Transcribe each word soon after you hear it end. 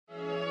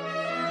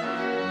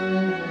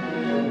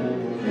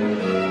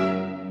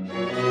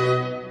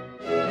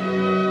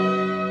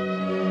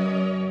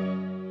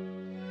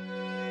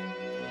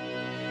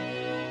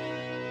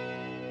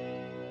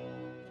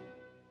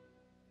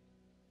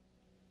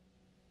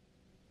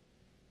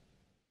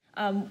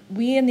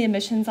We in the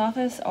admissions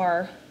office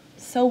are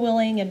so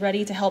willing and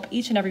ready to help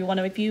each and every one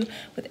of you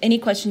with any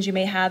questions you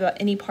may have about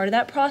any part of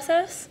that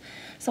process.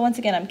 So once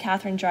again, I'm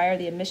Catherine Dreyer,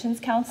 the admissions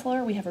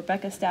counselor. We have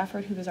Rebecca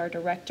Stafford, who is our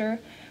director,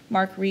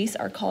 Mark Reese,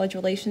 our college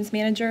relations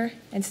manager,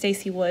 and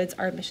Stacy Woods,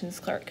 our admissions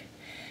clerk.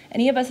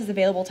 Any of us is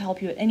available to help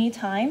you at any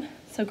time,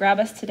 so grab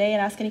us today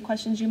and ask any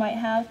questions you might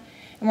have,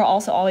 and we're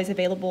also always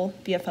available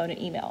via phone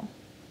and email.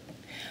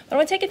 But I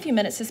want to take a few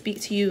minutes to speak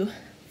to you,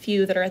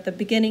 few that are at the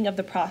beginning of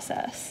the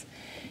process.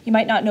 You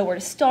might not know where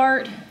to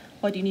start.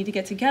 What do you need to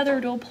get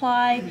together to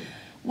apply?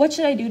 What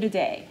should I do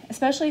today,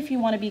 especially if you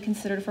want to be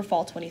considered for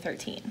fall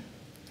 2013?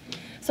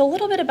 So a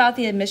little bit about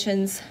the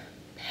admissions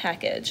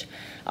package.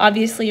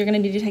 Obviously, you're going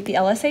to need to take the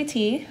LSAT,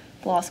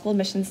 the law school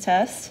admissions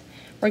test.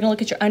 We're going to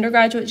look at your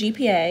undergraduate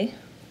GPA,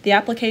 the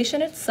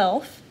application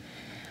itself,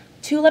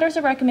 2 letters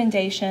of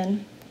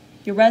recommendation,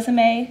 your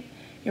resume,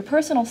 your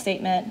personal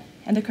statement,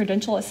 and the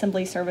credential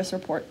assembly service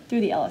report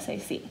through the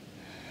LSAC.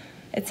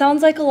 It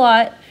sounds like a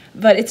lot,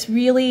 but it's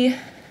really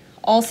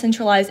all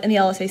centralized in the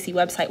LSAC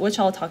website, which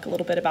I'll talk a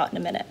little bit about in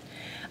a minute.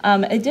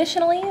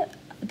 Additionally,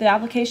 the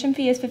application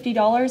fee is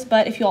 $50,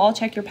 but if you all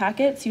check your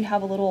packets, you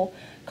have a little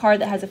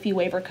card that has a fee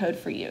waiver code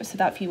for you, so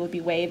that fee will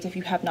be waived if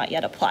you have not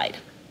yet applied.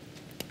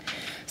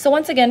 So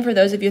once again, for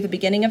those of you at the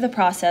beginning of the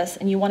process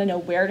and you want to know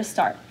where to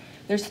start,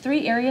 there's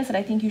 3 areas that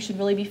I think you should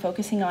really be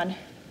focusing on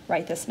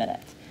right this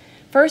minute.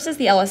 First is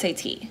the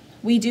LSAT.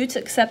 We do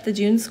accept the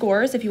June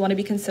scores if you want to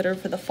be considered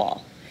for the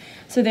fall.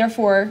 So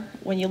therefore,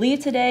 when you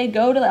leave today,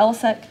 go to the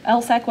LSAC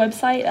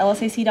website,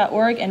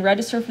 lsac.org, and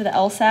register for the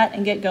LSAT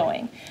and get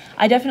going.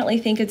 I definitely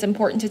think it's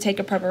important to take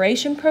a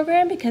preparation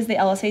program because the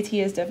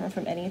LSAT is different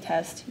from any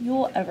test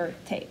you'll ever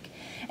take.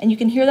 And you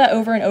can hear that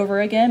over and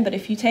over again, but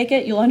if you take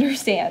it, you'll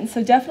understand.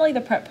 So definitely the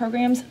prep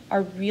programs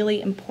are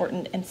really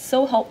important and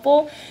so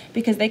helpful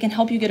because they can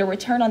help you get a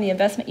return on the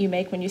investment you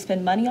make when you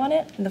spend money on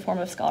it in the form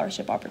of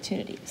scholarship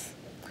opportunities.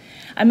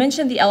 I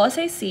mentioned the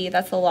LSAC,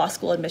 that's the Law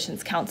School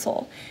Admissions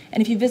Council. And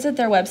if you visit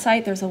their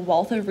website, there's a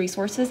wealth of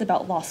resources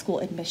about law school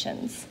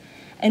admissions.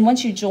 And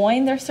once you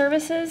join their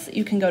services,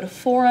 you can go to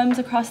forums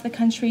across the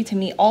country to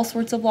meet all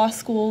sorts of law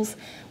schools.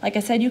 Like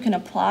I said, you can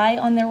apply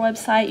on their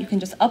website. You can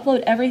just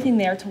upload everything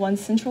there to one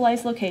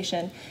centralized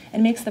location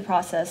and makes the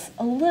process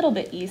a little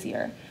bit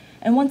easier.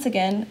 And once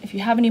again, if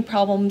you have any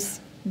problems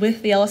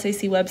with the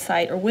LSAC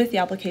website or with the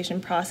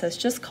application process,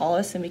 just call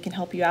us and we can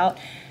help you out.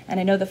 And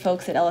I know the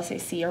folks at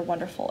LSAC are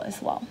wonderful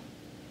as well.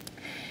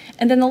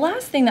 And then the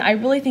last thing that I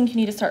really think you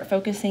need to start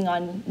focusing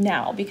on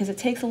now, because it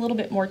takes a little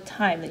bit more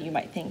time than you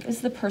might think,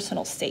 is the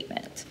personal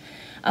statement,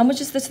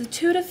 which is this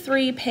 2 to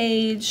 3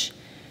 page,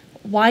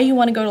 why you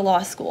want to go to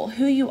law school,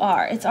 who you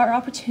are. It's our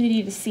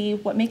opportunity to see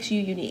what makes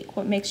you unique,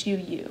 what makes you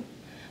you,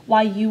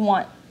 why you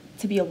want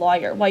to be a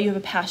lawyer, why you have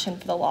a passion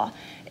for the law.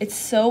 It's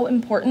so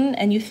important,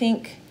 and you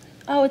think,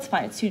 oh, it's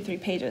fine, it's 2 to 3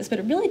 pages, but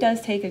it really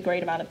does take a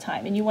great amount of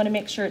time, and you want to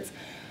make sure it's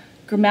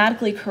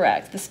grammatically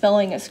correct, the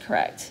spelling is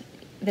correct,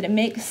 that it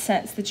makes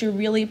sense, that you're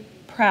really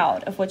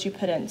proud of what you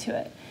put into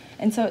it.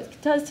 And so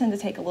it does tend to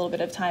take a little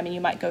bit of time, and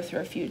you might go through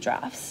a few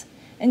drafts.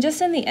 And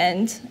just in the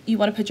end, you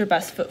want to put your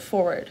best foot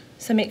forward.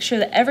 So make sure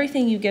that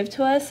everything you give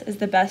to us is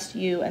the best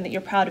you and that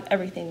you're proud of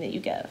everything that you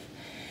give.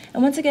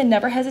 And once again,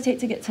 never hesitate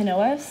to get to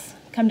know us.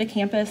 Come to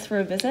campus for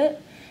a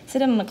visit.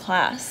 Sit in on a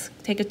class.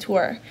 Take a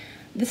tour.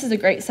 This is a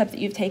great step that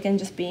you've taken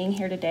just being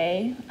here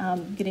today,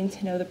 getting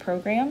to know the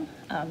program.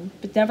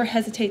 But never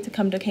hesitate to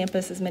come to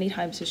campus as many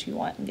times as you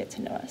want and get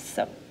to know us.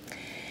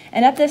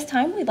 And at this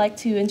time, we'd like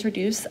to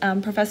introduce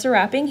Professor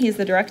Rapping. He is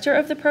the director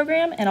of the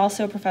program and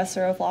also a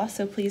professor of law.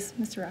 So please,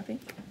 Mr. Rapping,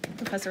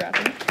 Professor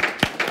Rapping.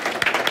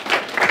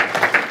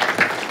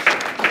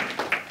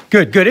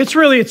 Good, good.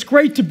 It's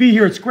great to be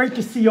here. It's great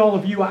to see all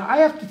of you. I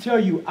have to tell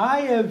you,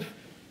 I have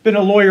been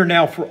a lawyer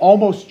now for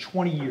almost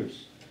 20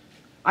 years.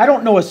 I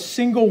don't know a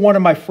single one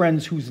of my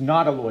friends who's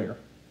not a lawyer.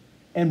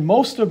 And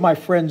most of my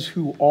friends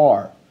who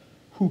are,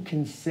 who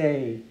can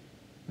say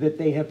that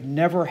they have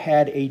never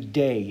had a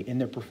day in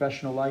their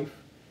professional life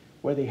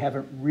where they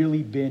haven't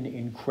really been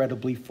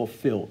incredibly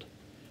fulfilled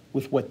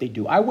with what they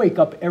do. I wake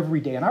up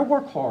every day and I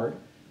work hard.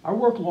 I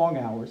work long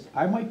hours.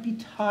 I might be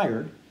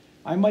tired.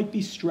 I might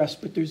be stressed,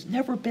 but there's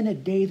never been a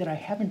day that I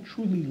haven't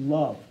truly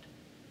loved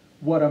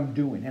what I'm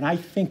doing. And I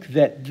think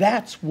that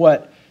that's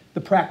what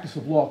the practice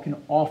of law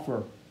can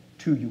offer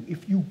to you.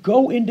 If you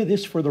go into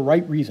this for the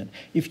right reason,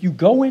 if you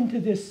go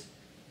into this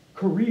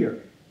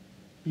career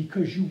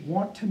because you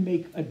want to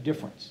make a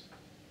difference,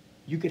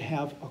 you could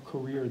have a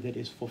career that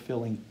is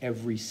fulfilling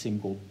every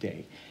single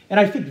day. And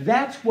I think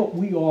that's what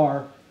we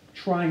are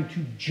trying to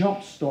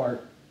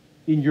jumpstart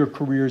in your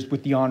careers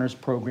with the honors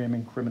program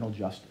in criminal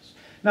justice.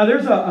 Now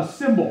there's a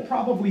symbol,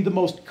 probably the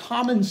most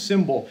common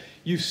symbol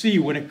you see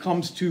when it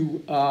comes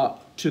to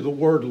the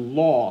word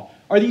law,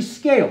 are these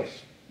scales.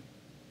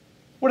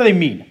 What do they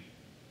mean?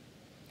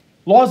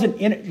 Law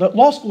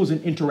school is an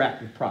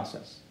interactive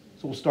process.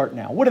 So we'll start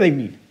now. What do they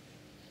mean?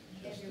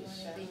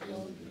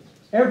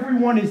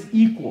 Everyone is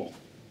equal.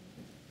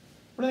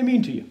 What do they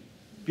mean to you?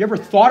 Have you ever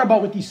thought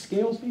about what these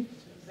scales mean?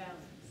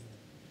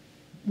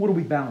 What are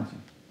we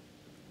balancing?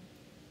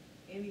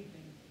 anything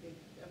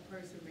that a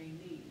person may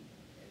need,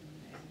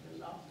 and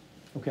the law.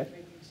 Okay.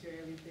 Making sure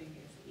everything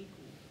is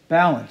equal.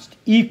 Balanced,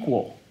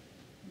 equal.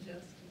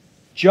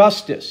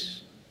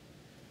 Justice.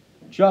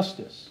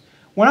 Justice.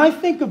 When I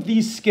think of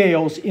these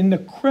scales in the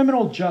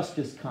criminal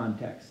justice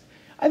context,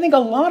 I think a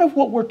lot of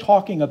what we're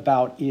talking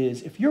about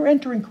is if you're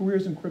entering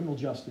careers in criminal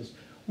justice,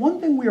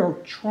 one thing we are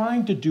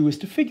trying to do is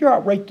to figure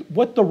out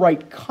what the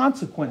right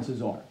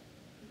consequences are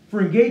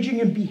for engaging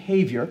in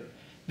behavior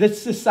that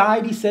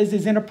society says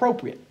is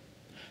inappropriate.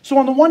 So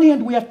on the one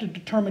hand, we have to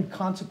determine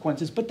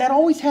consequences, but that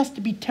always has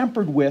to be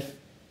tempered with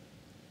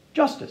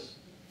justice,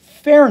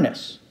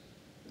 fairness,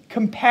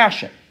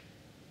 compassion.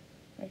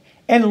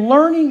 And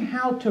learning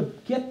how to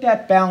get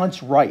that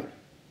balance right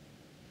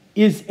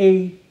is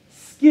a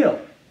skill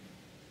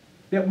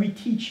that we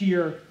teach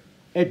here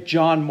at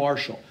John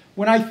Marshall.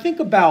 When I think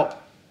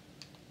about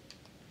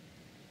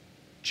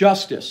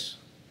justice,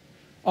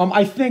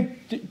 I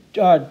think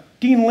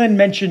Dean Lynn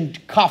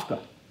mentioned Kafka,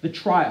 The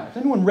Trial. Has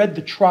anyone read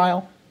The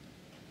Trial?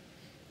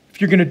 If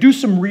you're going to do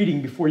some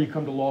reading before you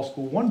come to law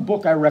school, one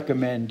book I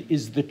recommend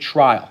is The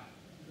Trial.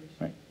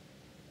 Right?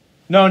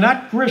 No,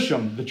 not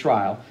Grisham, The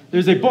Trial.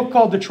 There's a book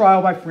called The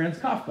Trial by Franz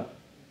Kafka.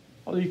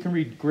 Although you can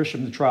read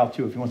Grisham, The Trial,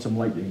 too, if you want some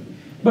light reading.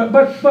 But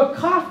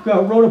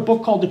Kafka wrote a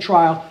book called The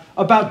Trial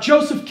about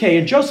Joseph K.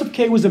 And Joseph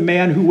K. was a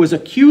man who was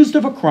accused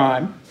of a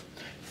crime,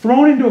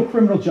 thrown into a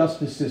criminal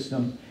justice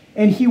system,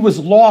 and he was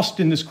lost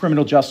in this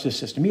criminal justice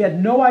system. He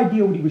had no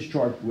idea what he was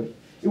charged with.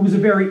 It was a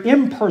very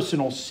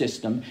impersonal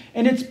system,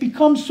 and it's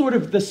become sort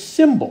of the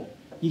symbol.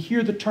 You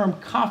hear the term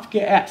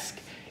Kafkaesque.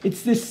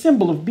 It's this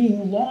symbol of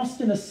being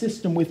lost in a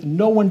system with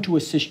no one to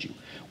assist you,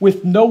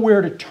 with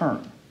nowhere to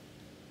turn.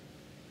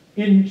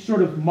 In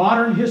sort of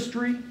modern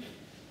history,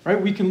 right,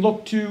 we can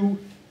look to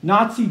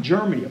Nazi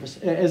Germany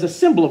as a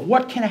symbol of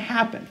what can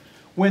happen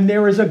when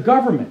there is a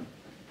government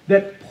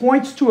that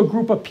points to a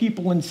group of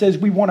people and says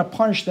we want to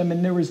punish them,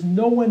 and there is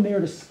no one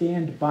there to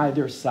stand by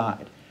their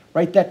side.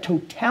 Right? That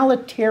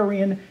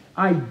totalitarian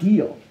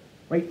ideal,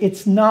 right?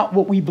 It's not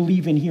what we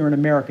believe in here in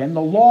America. And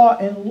the law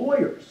and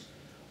lawyers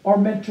are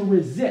meant to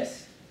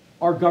resist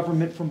our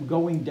government from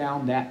going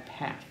down that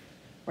path,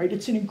 right?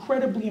 It's an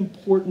incredibly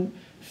important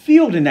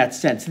field in that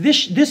sense.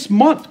 This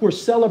month we're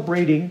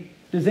celebrating,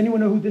 does anyone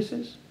know who this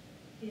is?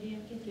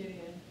 Gideon.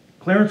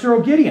 Clarence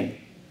Earl Gideon,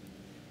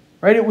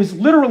 right? It was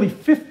literally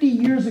 50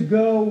 years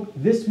ago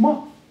this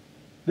month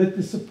that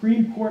the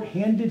Supreme Court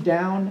handed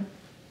down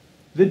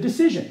the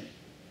decision.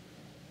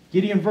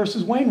 Gideon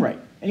versus Wainwright.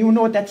 Anyone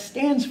know what that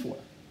stands for?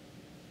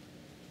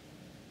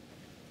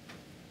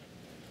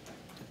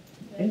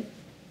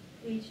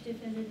 Each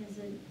defendant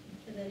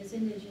that is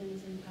indigent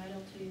is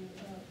entitled to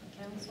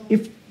a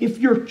counsel. If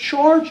you're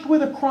charged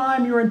with a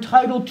crime, you're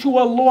entitled to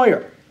a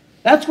lawyer.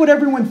 That's what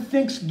everyone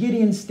thinks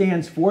Gideon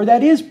stands for.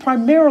 That is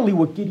primarily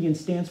what Gideon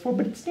stands for,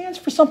 but it stands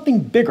for something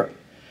bigger.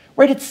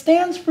 Right? It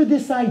stands for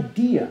this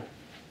idea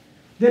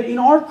that in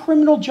our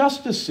criminal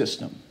justice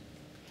system,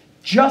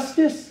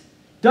 justice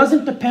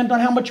doesn't depend on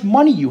how much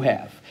money you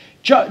have.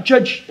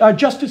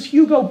 Justice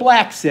Hugo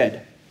Black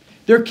said,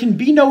 there can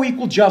be no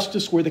equal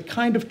justice where the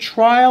kind of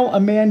trial a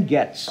man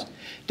gets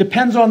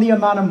depends on the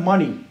amount of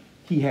money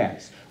he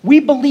has.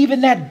 We believe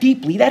in that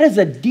deeply. That is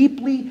a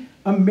deeply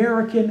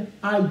American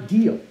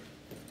ideal.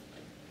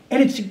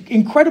 And it's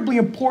incredibly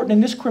important in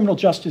this criminal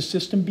justice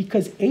system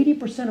because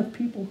 80% of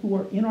people who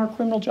are in our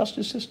criminal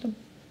justice system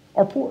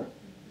are poor.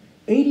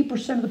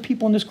 80% of the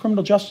people in this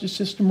criminal justice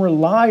system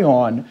rely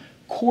on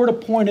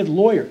court-appointed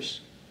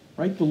lawyers,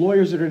 right? The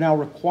lawyers that are now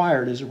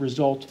required as a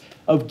result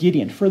of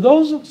Gideon. For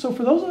those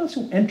of us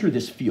who enter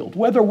this field,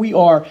 whether we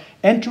are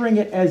entering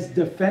it as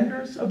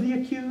defenders of the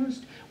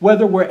accused,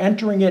 whether we're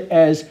entering it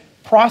as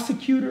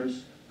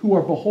prosecutors who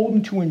are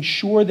beholden to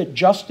ensure that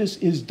justice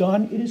is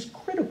done, it is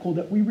critical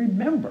that we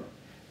remember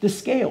the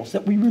scales,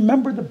 that we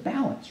remember the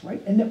balance,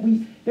 right? And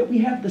that we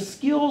have the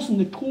skills and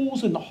the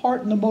tools and the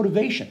heart and the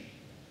motivation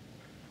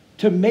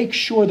to make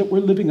sure that we're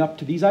living up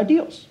to these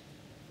ideals.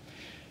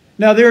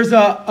 Now, there's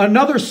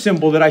another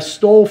symbol that I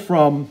stole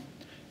from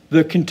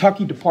the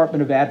Kentucky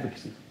Department of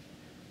Advocacy.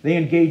 They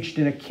engaged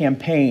in a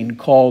campaign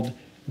called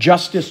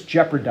Justice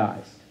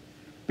Jeopardized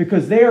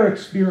because they are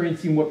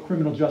experiencing what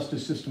criminal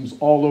justice systems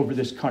all over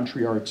this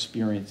country are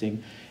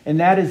experiencing, and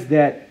that is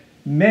that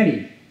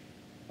many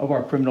of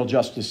our criminal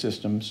justice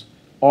systems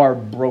are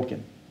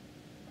broken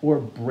or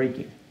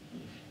breaking.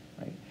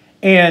 Right?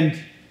 And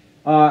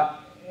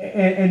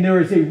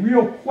there is a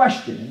real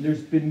question,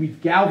 and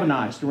we've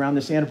galvanized around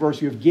this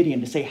anniversary of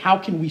Gideon to say, how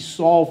can we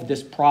solve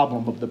this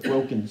problem of the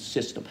broken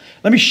system?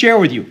 Let me share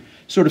with you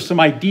sort of some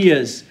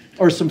ideas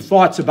or some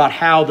thoughts about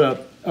how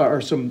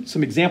or some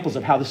examples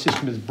of how the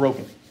system is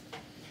broken.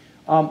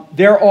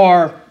 There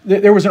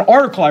was an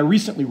article I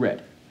recently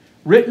read,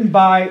 written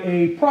by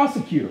a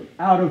prosecutor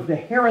out of the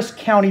Harris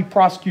County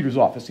Prosecutor's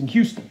Office in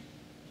Houston.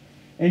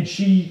 And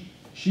she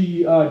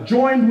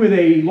joined with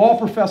a law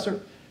professor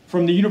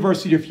from the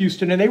University of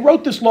Houston, and they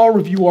wrote this law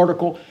review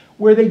article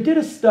where they did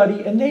a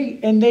study,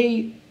 and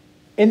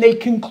they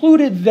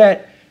concluded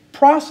that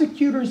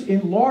prosecutors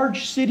in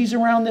large cities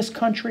around this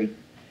country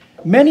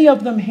Many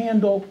of them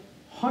handle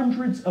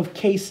hundreds of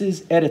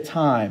cases at a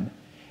time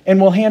and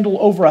will handle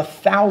over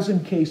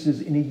 1,000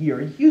 cases in a year.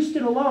 In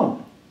Houston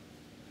alone,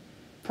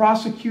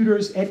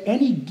 prosecutors at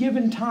any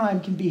given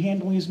time can be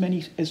handling as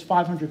many as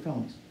 500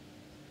 felonies.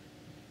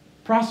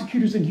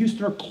 Prosecutors in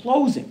Houston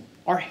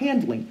are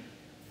handling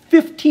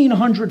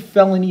 1,500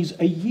 felonies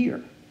a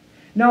year.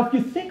 Now, if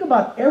you think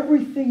about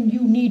everything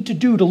you need to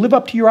do to live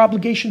up to your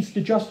obligations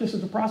to justice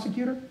as a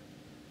prosecutor,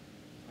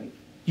 right?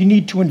 You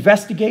need to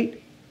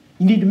investigate.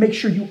 You need to make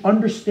sure you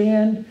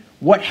understand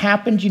what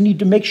happened. You need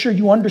to make sure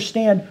you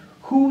understand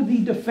who the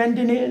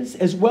defendant is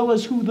as well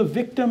as who the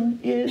victim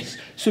is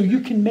so you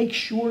can make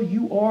sure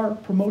you are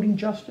promoting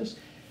justice.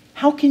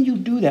 How can you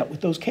do that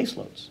with those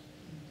caseloads?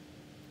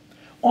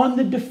 On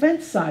the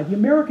defense side, the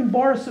American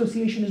Bar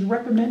Association has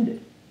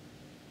recommended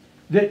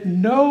that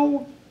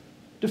no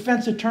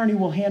defense attorney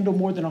will handle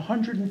more than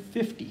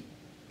 150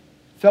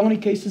 felony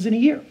cases in a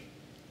year.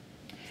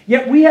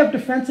 Yet we have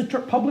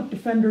public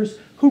defenders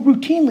who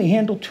routinely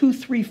handle 2,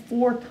 3,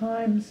 4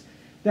 times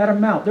that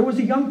amount. There was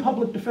a young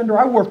public defender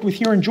I worked with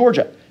here in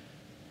Georgia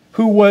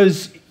who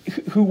was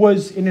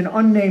in an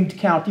unnamed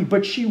county,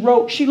 but she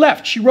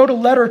left. She wrote a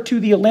letter to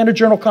the Atlanta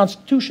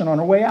Journal-Constitution on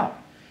her way out.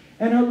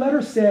 And her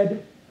letter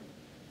said,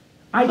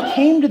 I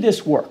came to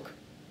this work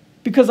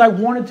because I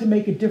wanted to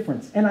make a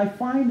difference. And I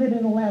find that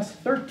in the last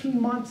 13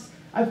 months,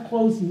 I've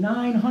closed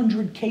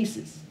 900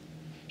 cases.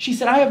 She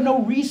said, I have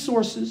no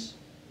resources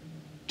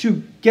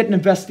to get an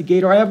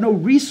investigator. I have no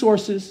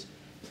resources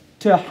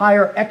to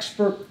hire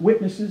expert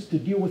witnesses to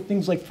deal with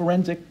things like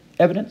forensic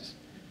evidence.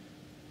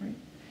 Right?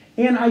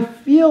 And I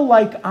feel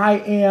like I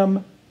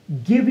am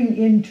giving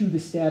into the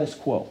status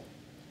quo.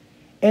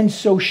 And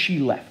so she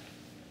left.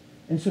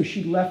 And so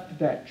she left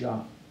that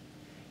job.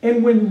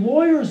 And when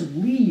lawyers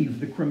leave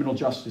the criminal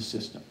justice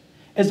system,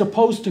 as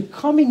opposed to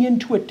coming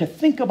into it to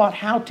think about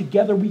how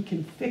together we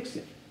can fix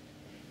it,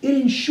 it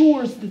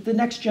ensures that the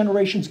next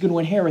generation is going to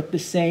inherit the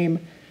same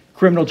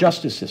criminal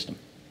justice system.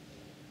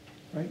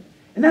 Right?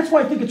 And that's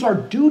why I think it's our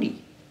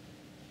duty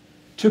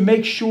to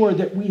make sure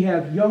that we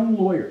have young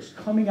lawyers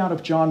coming out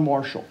of John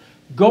Marshall,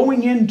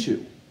 going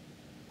into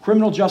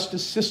criminal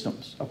justice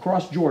systems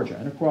across Georgia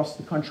and across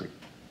the country,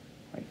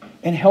 right,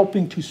 and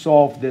helping to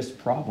solve this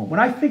problem. When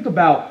I think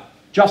about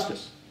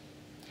justice,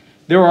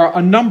 there are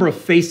a number of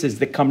faces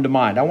that come to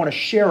mind. I want to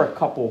share a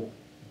couple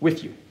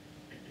with you.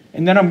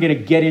 And then I'm going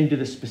to get into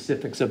the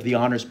specifics of the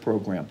honors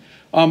program.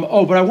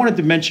 But I wanted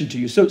to mention to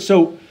you,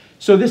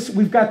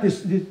 we've got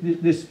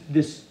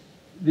this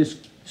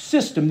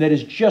system that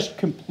is just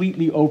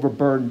completely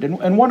overburdened.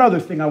 And one other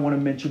thing I want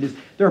to mention is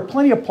there are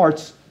plenty of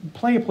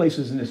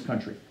places in this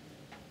country,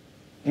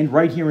 and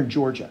right here in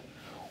Georgia,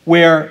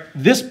 where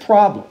this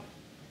problem,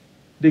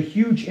 the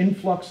huge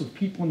influx of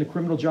people in the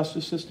criminal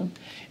justice system,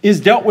 is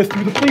dealt with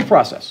through the plea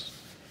process.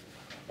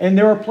 And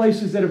there are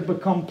places that have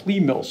become plea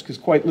mills, because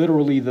quite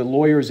literally the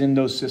lawyers in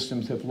those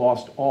systems have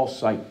lost all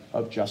sight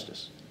of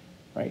justice,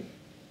 right?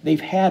 They've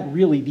had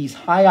really these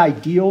high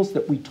ideals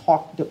that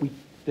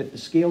the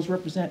scales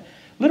represent,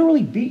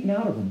 literally beaten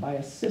out of them by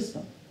a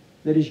system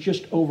that is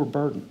just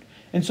overburdened.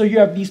 And so you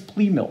have these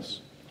plea mills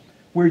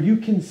where you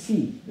can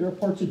see, there are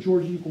parts of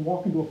Georgia you can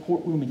walk into a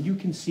courtroom and you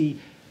can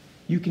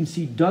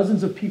see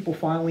dozens of people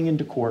filing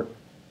into court.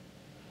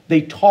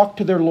 They talk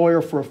to their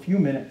lawyer for a few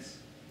minutes,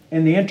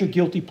 and they enter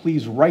guilty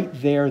pleas right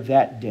there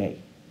that day.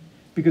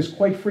 Because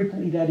quite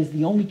frequently, that is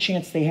the only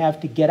chance they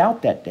have to get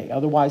out that day.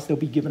 Otherwise, they'll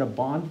be given a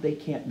bond they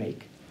can't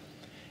make.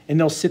 And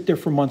they'll sit there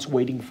for months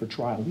waiting for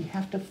trial. We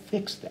have to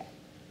fix that.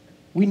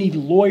 We need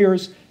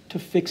lawyers to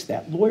fix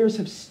that. Lawyers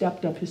have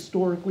stepped up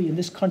historically in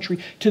this country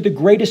to the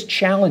greatest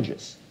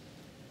challenges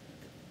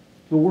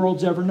the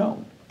world's ever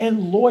known.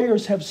 And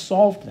lawyers have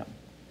solved them.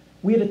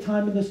 We had a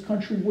time in this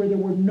country where there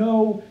were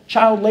no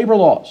child labor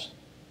laws.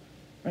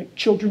 Right?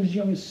 Children as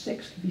young as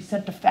 6 could be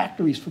sent to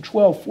factories for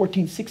 12,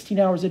 14, 16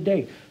 hours a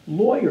day.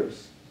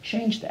 Lawyers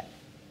changed that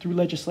through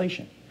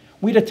legislation.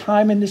 We had a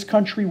time in this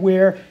country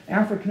where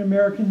African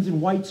Americans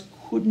and whites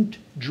couldn't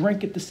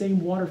drink at the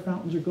same water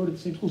fountains or go to the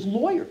same schools.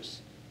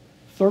 Lawyers,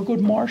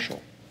 Thurgood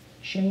Marshall,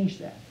 changed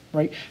that.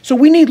 Right? So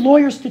we need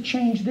lawyers to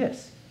change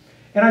this.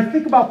 And I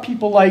think about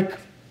people like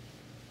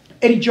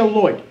Eddie Joe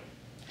Lloyd.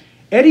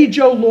 Eddie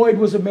Joe Lloyd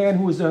was a man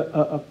who was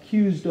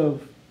accused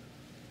of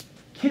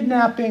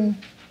kidnapping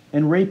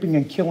and raping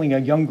and killing a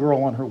young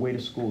girl on her way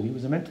to school. He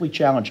was a mentally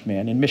challenged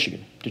man in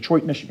Michigan,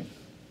 Detroit, Michigan.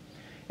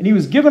 And he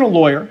was given a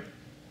lawyer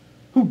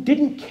who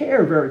didn't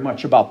care very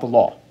much about the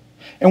law.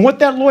 And what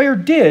that lawyer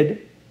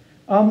did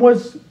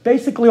was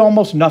basically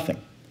almost nothing,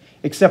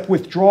 except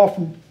withdraw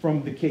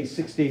from the case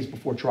 6 days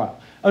before trial.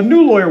 A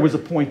new lawyer was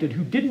appointed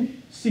who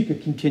didn't seek a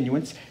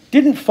continuance,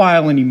 didn't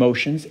file any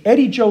motions.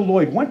 Eddie Joe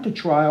Lloyd went to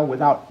trial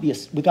without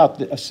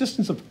the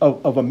assistance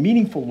of a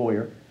meaningful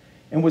lawyer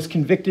and was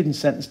convicted and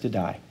sentenced to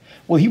die.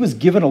 Well, he was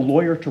given a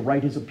lawyer to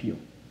write his appeal.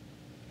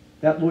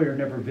 That lawyer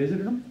never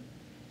visited him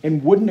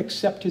and wouldn't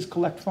accept his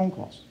collect phone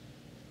calls.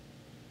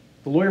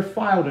 The lawyer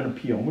filed an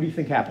appeal, and what do you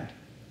think happened?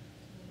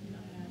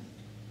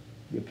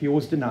 The appeal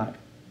was denied.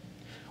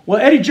 Well,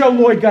 Eddie Joe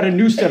Lloyd got a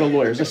new set of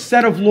lawyers, a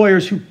set of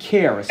lawyers who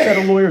care, a set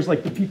of lawyers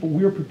like the people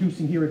we're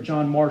producing here at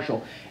John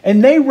Marshall.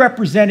 And they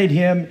represented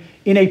him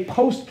in a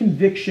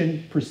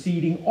post-conviction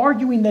proceeding,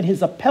 arguing that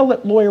his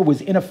appellate lawyer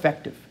was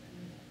ineffective.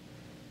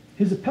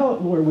 His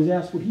appellate lawyer was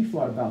asked what he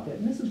thought about that,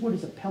 and this is what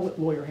his appellate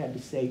lawyer had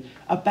to say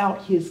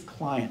about his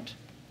client.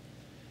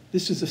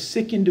 This is a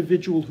sick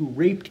individual who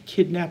raped,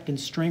 kidnapped, and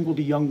strangled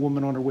a young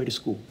woman on her way to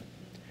school.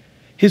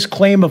 His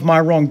claim of my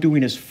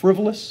wrongdoing is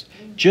frivolous,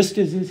 just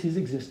as is his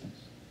existence.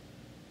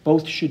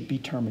 Both should be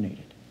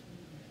terminated.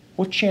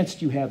 What chance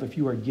do you have if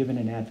you are given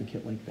an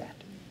advocate like that?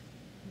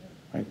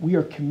 Right? We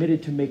are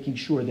committed to making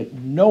sure that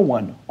no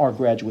one our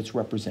graduates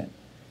represent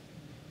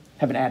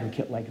have an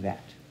advocate like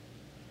that.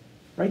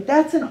 Right?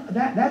 That's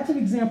an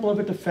example of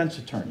a defense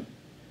attorney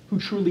who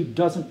truly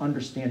doesn't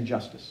understand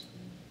justice.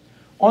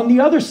 On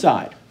the other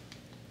side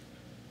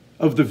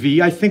of the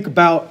V, I think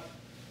about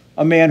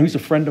a man who's a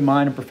friend of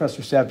mine and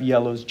Professor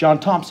Saviello's, John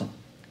Thompson.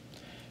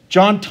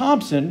 John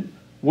Thompson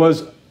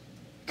was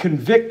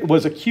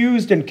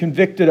accused and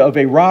convicted of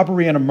a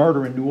robbery and a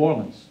murder in New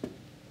Orleans.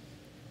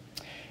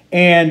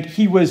 And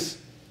he was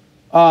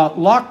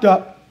locked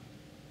up.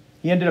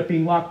 He ended up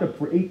being locked up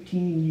for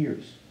 18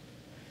 years.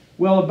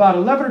 Well, about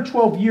 11 or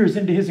 12 years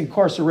into his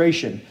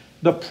incarceration,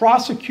 the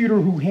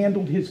prosecutor who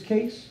handled his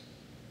case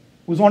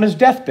was on his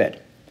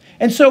deathbed.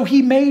 And so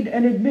he made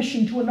an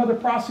admission to another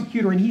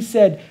prosecutor, and he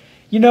said,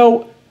 you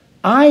know,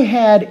 I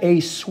had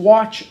a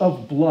swatch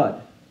of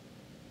blood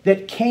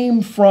that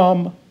came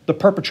from the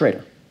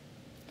perpetrator,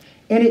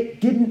 and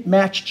it didn't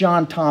match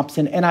John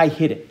Thompson, and I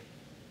hid it.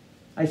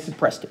 I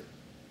suppressed it.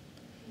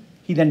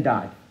 He then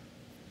died.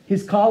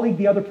 His colleague,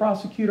 the other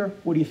prosecutor,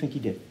 what do you think he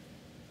did?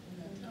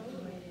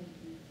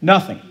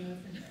 Nothing.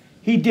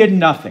 He did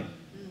nothing.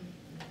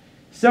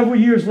 Several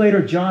years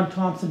later, John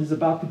Thompson is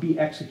about to be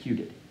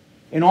executed.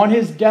 And on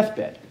his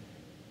deathbed,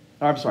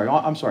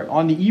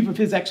 on the eve of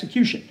his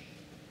execution,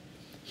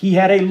 he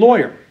had a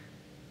lawyer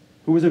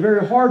who was a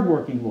very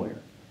hardworking lawyer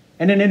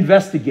and an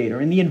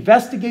investigator. And the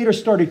investigator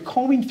started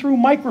combing through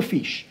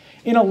microfiche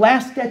in a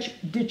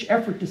last-ditch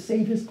effort to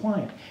save his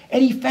client.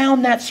 And he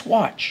found that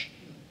swatch.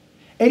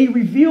 And he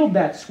revealed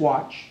that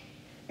swatch.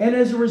 And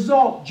as a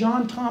result,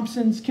 John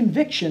Thompson's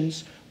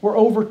convictions were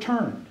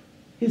overturned.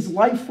 His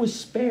life was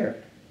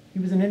spared. He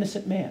was an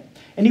innocent man.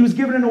 And he was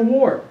given an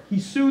award. He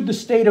sued the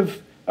state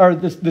of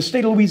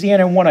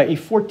Louisiana and won a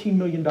 $14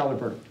 million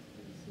verdict.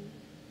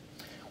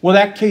 Well,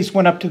 that case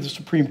went up to the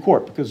Supreme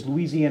Court because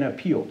Louisiana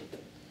appealed.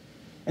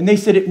 And they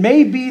said, it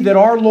may be that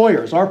our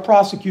lawyers, our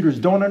prosecutors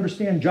don't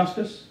understand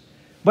justice,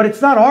 but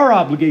it's not our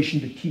obligation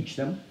to teach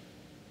them,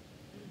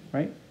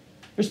 right?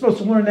 They're supposed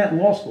to learn that in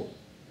law school.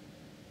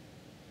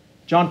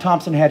 John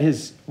Thompson had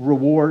his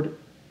reward,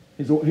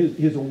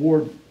 his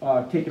award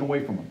taken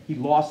away from him. He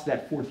lost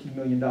that $14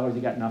 million. He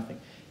got nothing.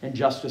 And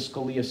Justice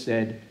Scalia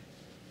said,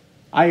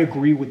 I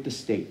agree with the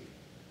state.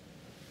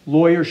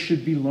 Lawyers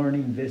should be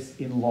learning this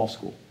in law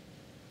school.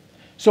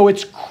 So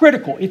it's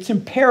critical, it's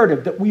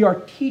imperative that we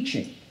are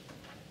teaching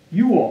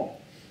you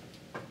all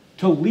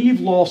to leave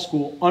law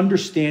school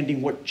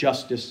understanding what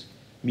justice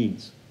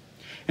means.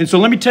 And so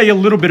let me tell you a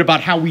little bit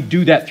about how we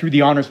do that through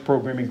the honors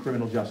program in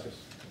criminal justice.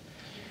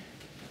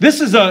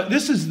 This is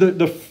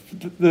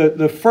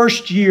the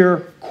first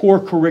year core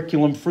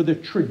curriculum for the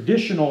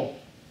traditional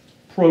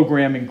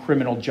program in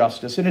criminal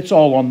justice, and it's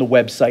all on the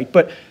website.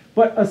 But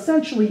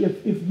essentially,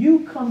 if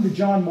you come to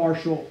John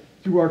Marshall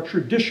through our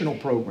traditional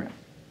program,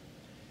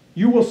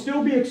 you will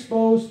still be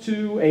exposed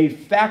to a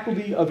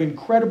faculty of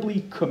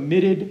incredibly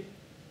committed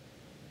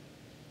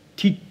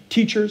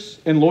teachers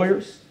and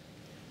lawyers.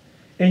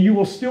 And you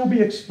will still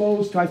be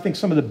exposed to, I think,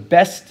 some of the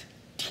best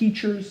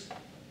teachers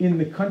in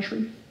the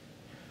country.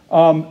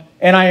 And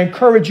I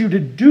encourage you to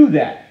do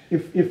that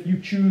if you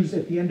choose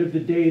at the end of the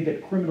day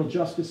that criminal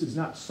justice is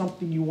not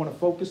something you want to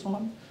focus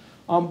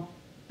on.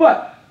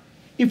 But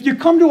if you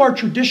come to our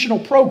traditional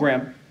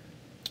program,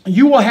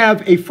 you will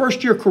have a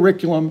first-year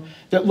curriculum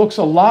that looks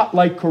a lot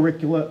like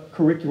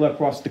curricula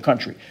across the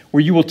country, where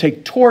you will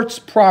take torts,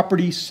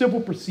 property, civil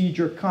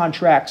procedure,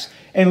 contracts,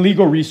 and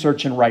legal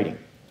research and writing.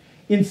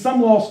 In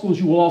some law schools,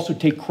 you will also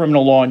take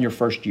criminal law in your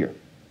first year.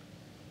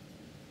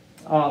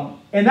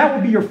 And that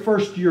will be your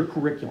first-year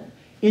curriculum.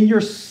 In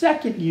your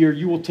second year,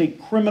 you will take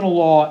criminal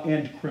law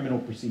and criminal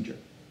procedure.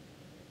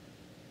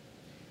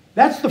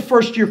 That's the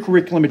first-year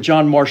curriculum at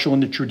John Marshall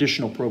in the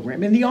traditional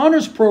program. In the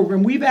honors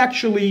program, we've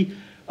actually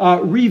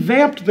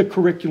revamped the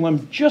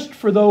curriculum just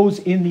for those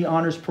in the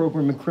honors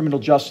program in criminal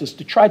justice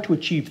to try to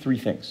achieve three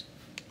things.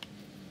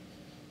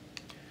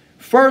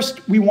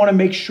 First, we want to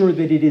make sure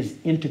that it is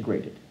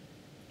integrated.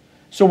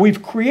 So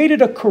we've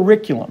created a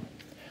curriculum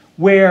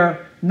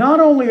where not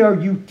only are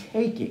you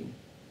taking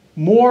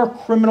more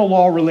criminal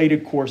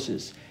law-related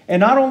courses, and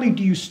not only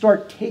do you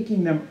start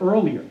taking them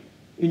earlier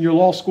in your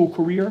law school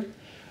career,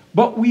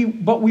 but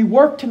we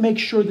work to make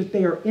sure that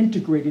they are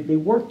integrated, they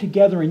work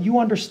together, and you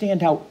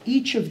understand how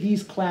each of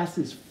these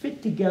classes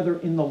fit together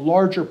in the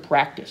larger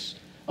practice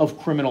of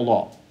criminal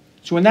law.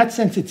 So in that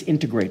sense, it's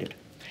integrated.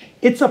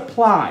 It's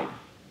applied.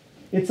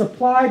 It's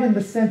applied in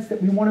the sense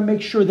that we want to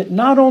make sure that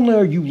not only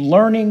are you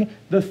learning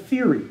the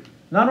theory,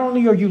 not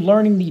only are you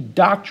learning the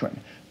doctrine,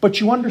 but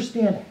you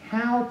understand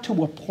how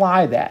to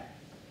apply that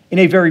in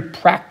a very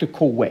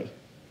practical way.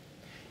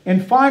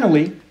 And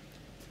finally,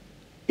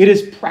 it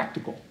is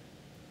practical.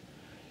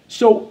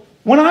 So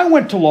when I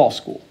went to law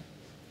school,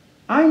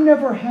 I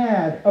never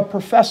had a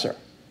professor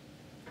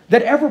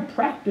that ever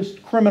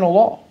practiced criminal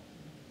law.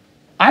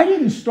 I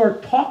didn't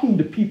start talking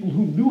to people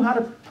who knew how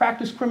to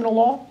practice criminal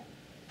law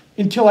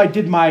until I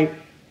did my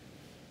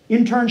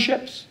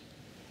internships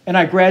and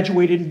I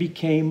graduated and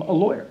became a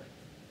lawyer.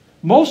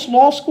 Most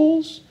law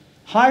schools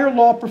hire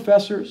law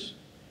professors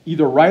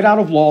either right out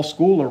of law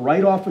school or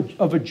right off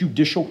of a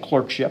judicial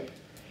clerkship,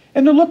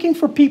 and they're looking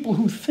for people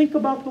who think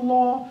about the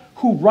law,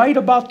 who write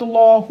about the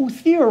law, who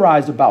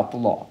theorize about the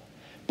law.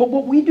 But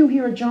what we do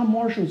here at John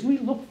Marshall is we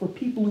look for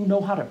people who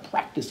know how to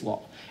practice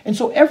law. And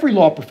so every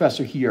law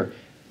professor here,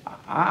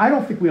 I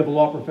don't think we have a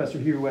law professor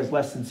here who has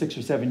less than 6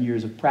 or 7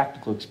 years of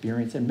practical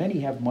experience, and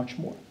many have much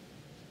more.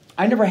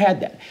 I never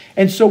had that.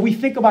 And so we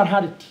think about how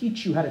to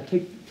teach you how to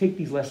take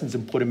these lessons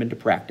and put them into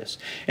practice.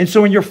 And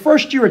so in your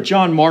first year at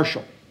John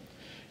Marshall,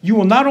 you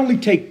will not only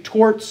take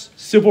torts,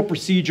 civil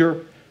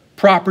procedure,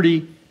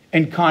 property,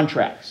 and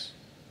contracts,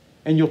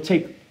 and you'll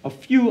take a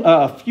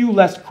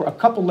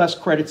couple less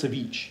credits of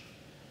each.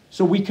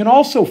 So we can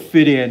also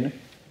fit in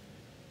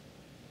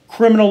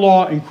criminal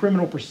law and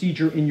criminal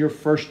procedure in your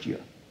first year.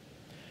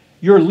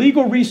 Your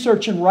legal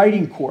research and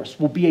writing course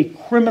will be a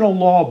criminal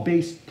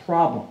law-based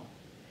problem,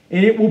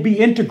 and it will be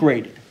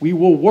integrated. We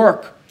will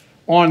work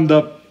on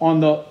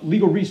the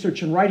legal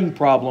research and writing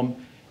problem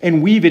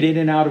and weave it in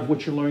and out of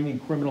what you're learning in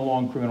criminal law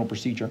and criminal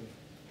procedure.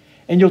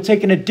 And you'll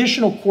take an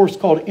additional course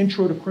called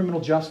Intro to Criminal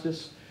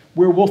Justice,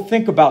 where we'll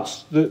think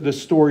about the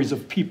stories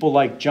of people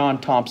like John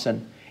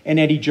Thompson and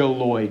Eddie Joe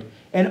Lloyd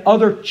and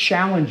other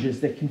challenges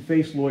that can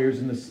face lawyers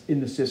in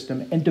the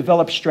system, and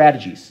develop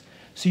strategies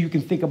so you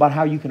can think about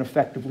how you can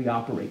effectively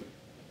operate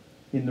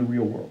in the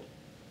real world.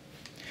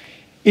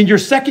 In your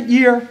second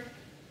year,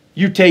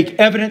 you take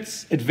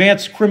evidence,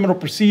 advanced criminal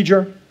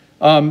procedure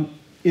in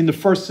the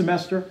first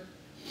semester.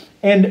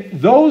 And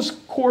those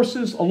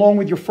courses, along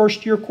with your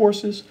first year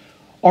courses,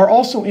 are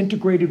also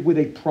integrated with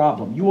a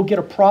problem. You will get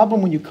a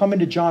problem when you come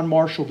into John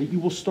Marshall that you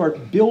will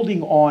start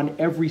building on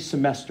every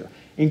semester.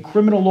 In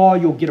criminal law,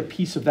 you'll get a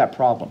piece of that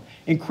problem.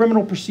 In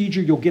criminal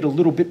procedure, you'll get a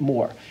little bit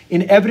more.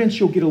 In evidence,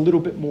 you'll get a little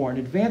bit more. In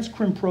advanced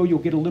crim pro, you'll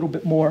get a little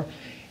bit more.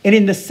 And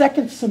in the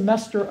second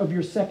semester of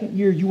your second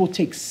year, you will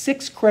take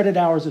 6 credit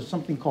hours of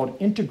something called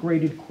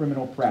integrated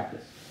criminal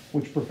practice,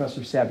 which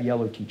Professor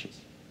Saviello teaches.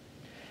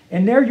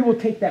 And there you will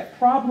take that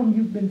problem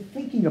you've been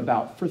thinking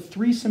about for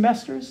 3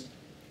 semesters,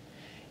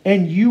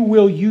 and you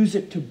will use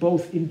it to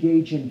both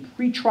engage in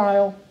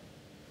pretrial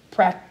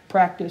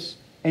practice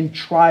and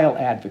trial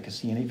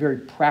advocacy in a very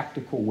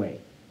practical way.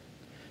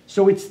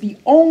 So it's the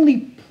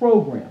only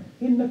program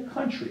in the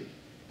country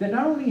that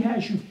not only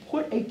has you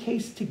put a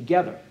case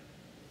together,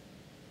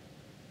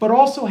 but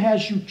also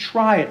has you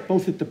try it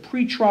both at the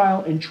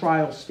pretrial and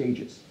trial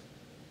stages.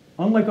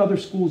 Unlike other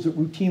schools that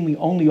routinely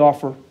only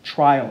offer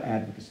trial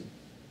advocacy,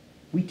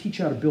 we teach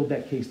you how to build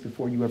that case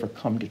before you ever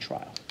come to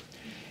trial.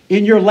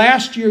 In your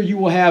last year, you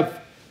will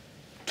have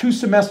 2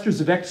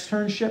 semesters of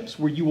externships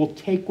where you will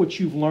take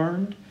what you've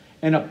learned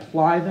and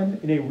apply them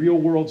in a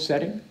real-world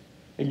setting.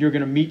 And you're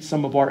going to meet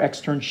some of our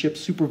externship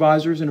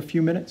supervisors in a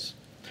few minutes.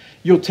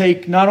 You'll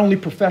take not only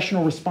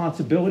professional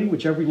responsibility,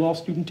 which every law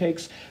student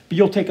takes, but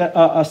you'll take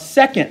a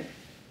second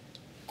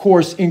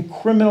course in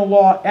criminal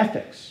law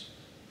ethics,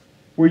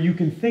 where you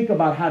can think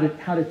about how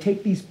to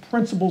take these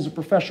principles of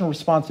professional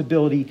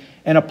responsibility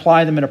and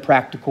apply them in a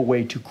practical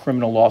way to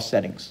criminal law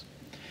settings.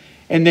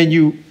 And then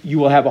you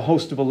will have a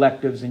host of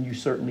electives, and you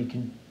certainly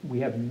can.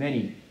 We have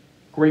many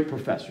great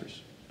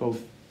professors,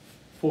 both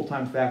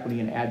full-time faculty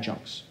and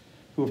adjuncts,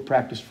 who have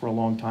practiced for a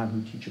long time,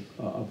 who teach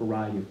a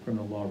variety of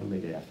criminal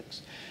law-related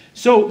ethics.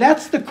 So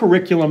that's the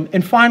curriculum.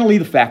 And finally,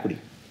 the faculty.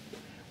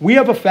 We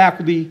have a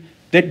faculty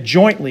that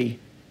jointly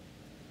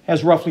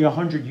has roughly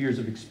 100 years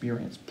of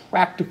experience,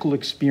 practical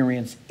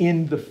experience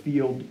in the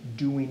field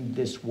doing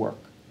this work.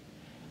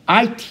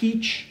 I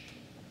teach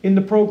in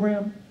the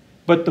program,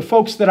 but the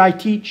folks that I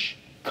teach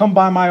come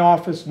by my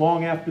office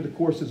long after the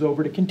course is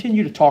over to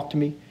continue to talk to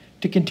me,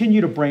 to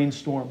continue to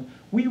brainstorm.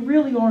 We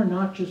really are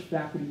not just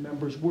faculty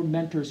members, we're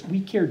mentors. We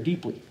care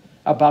deeply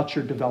about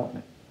your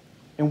development.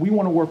 And we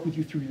want to work with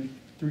you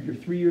through your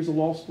 3 years of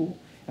law school,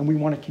 and we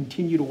want to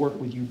continue to work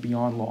with you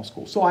beyond law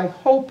school. So I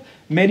hope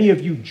many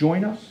of you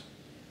join us.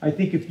 I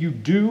think if you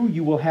do,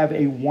 you will have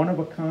a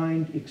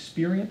one-of-a-kind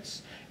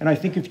experience. And I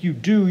think if you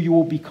do, you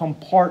will become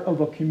part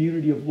of a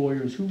community of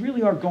lawyers who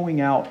really are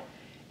going out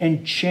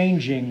and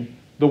changing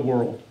the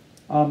world.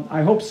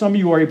 I hope some of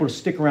you are able to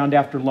stick around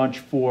after lunch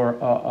for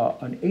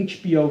an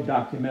HBO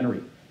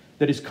documentary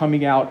that is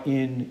coming out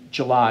in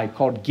July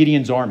called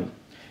Gideon's Army.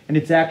 And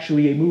it's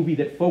actually a movie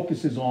that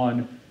focuses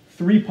on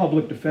 3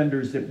 public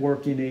defenders that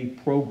work in a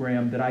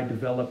program that I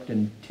developed,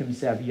 and Tim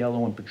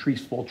Saviello and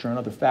Patrice Fulcher and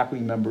other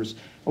faculty members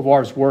of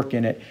ours work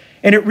in it.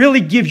 And it really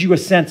gives you a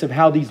sense of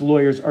how these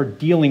lawyers are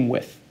dealing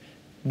with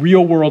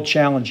real-world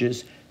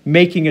challenges,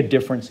 making a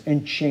difference,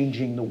 and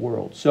changing the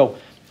world. So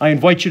I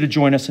invite you to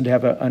join us and to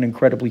have an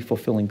incredibly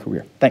fulfilling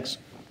career. Thanks.